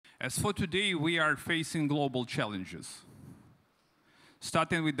As for today, we are facing global challenges,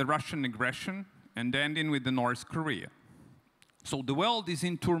 starting with the Russian aggression and ending with the North Korea. So the world is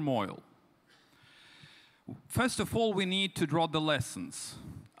in turmoil. First of all, we need to draw the lessons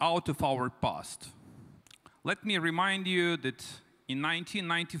out of our past. Let me remind you that in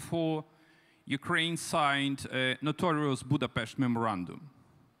 1994, Ukraine signed a notorious Budapest Memorandum.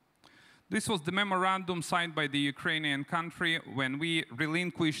 This was the memorandum signed by the Ukrainian country when we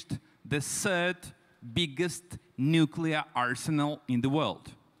relinquished the third biggest nuclear arsenal in the world.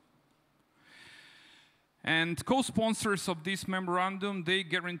 And co-sponsors of this memorandum, they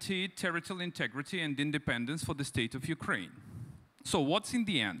guaranteed territorial integrity and independence for the state of Ukraine. So what's in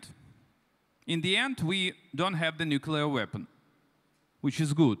the end? In the end, we don't have the nuclear weapon, which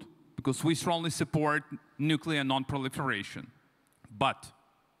is good, because we strongly support nuclear non-proliferation. But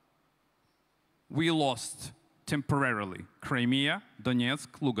we lost temporarily Crimea, Donetsk,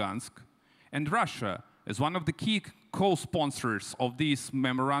 Lugansk, and Russia, as one of the key co-sponsors of this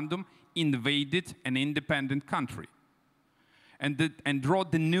memorandum, invaded an independent country and drew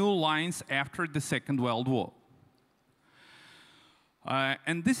the new lines after the Second World War.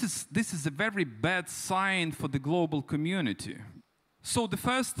 And this is a very bad sign for the global community. So the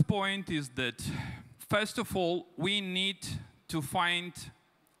first point is that, first of all, we need to find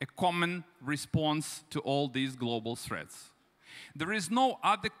a common response to all these global threats. There is no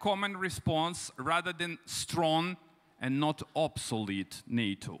other common response rather than strong and not obsolete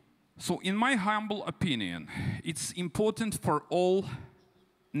NATO. So in my humble opinion, it's important for all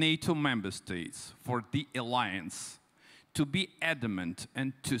NATO member states, for the alliance, to be adamant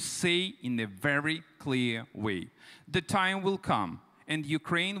and to say in a very clear way, the time will come and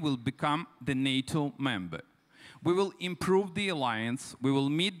Ukraine will become the NATO member. We will improve the alliance. We will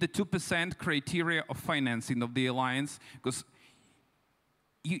meet the 2% criteria of financing of the alliance, because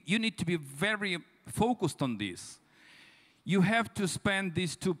you need to be very focused on this. You have to spend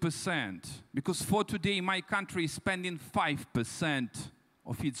this 2%, because for today, my country is spending 5%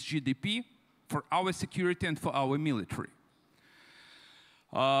 of its GDP for our security and for our military.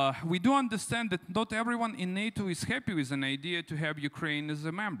 We do understand that not everyone in NATO is happy with an idea to have Ukraine as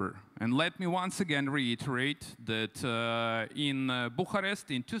a member. And let me once again reiterate that in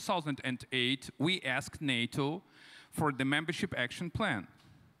Bucharest in 2008, we asked NATO for the membership action plan.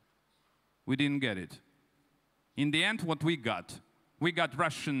 We didn't get it. In the end, what we got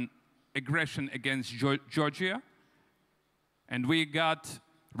Russian aggression against Georgia, and we got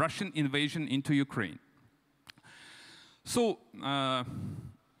Russian invasion into Ukraine. So,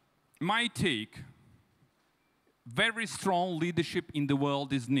 my take, very strong leadership in the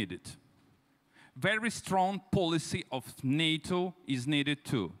world is needed. Very strong policy of NATO is needed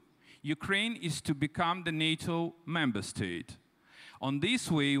too. Ukraine is to become the NATO member state. On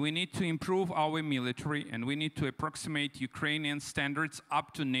this way, we need to improve our military and we need to approximate Ukrainian standards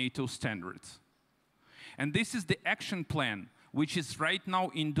up to NATO standards. And this is the action plan, which is right now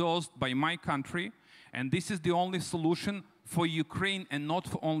endorsed by my country. And this is the only solution for Ukraine and not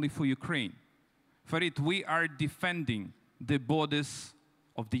only for Ukraine. For it, we are defending the borders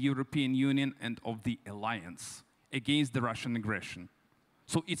of the European Union and of the alliance against the Russian aggression.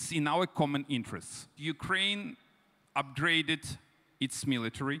 So it's in our common interests. Ukraine upgraded its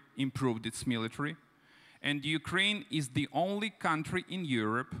military, improved its military, and Ukraine is the only country in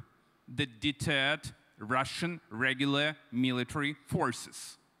Europe that deterred Russian regular military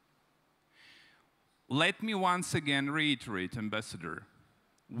forces. Let me once again reiterate, Ambassador,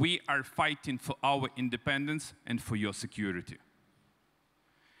 we are fighting for our independence and for your security.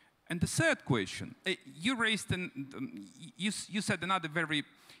 And the third question, you said another very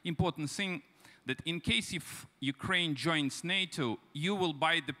important thing, that in case if Ukraine joins NATO, you will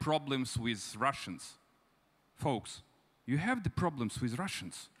buy the problems with Russians. Folks, you have the problems with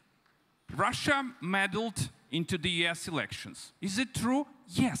Russians. Russia meddled into the US elections. Is it true?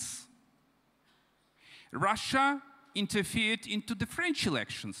 Yes. Russia interfered into the French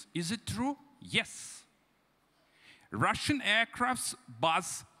elections. Is it true? Yes. Russian aircrafts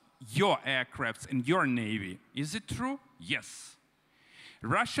buzz your aircrafts and your navy. Is it true? Yes.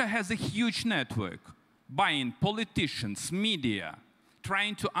 Russia has a huge network, buying politicians, media,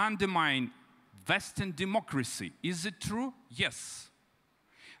 trying to undermine Western democracy. Is it true? Yes.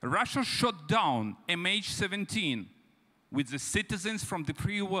 Russia shot down MH17 with the citizens from the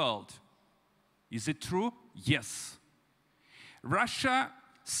free world. Is it true? Yes. Russia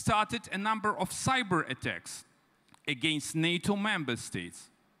started a number of cyber attacks against NATO member states.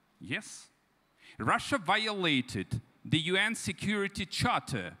 Yes. Russia violated the UN Security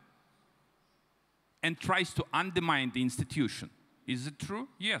Charter and tries to undermine the institution. Is it true?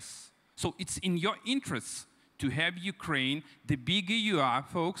 Yes. So it's in your interests to have Ukraine. The bigger you are,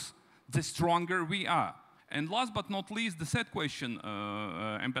 folks, the stronger we are. And last but not least, the third question,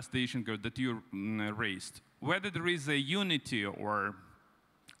 Ambassador Yanchenko, that you raised, whether there is a unity or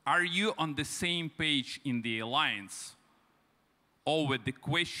are you on the same page in the alliance over the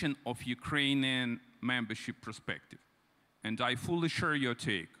question of Ukrainian membership perspective? And I fully share your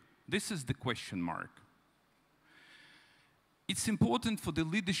take. This is the question mark. It's important for the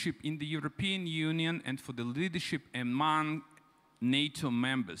leadership in the European Union and for the leadership among NATO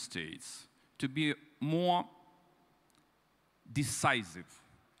member states to be more decisive,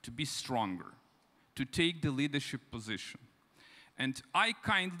 to be stronger, to take the leadership position. And I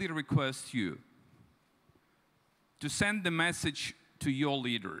kindly request you to send the message to your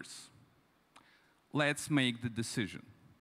leaders. Let's make the decision.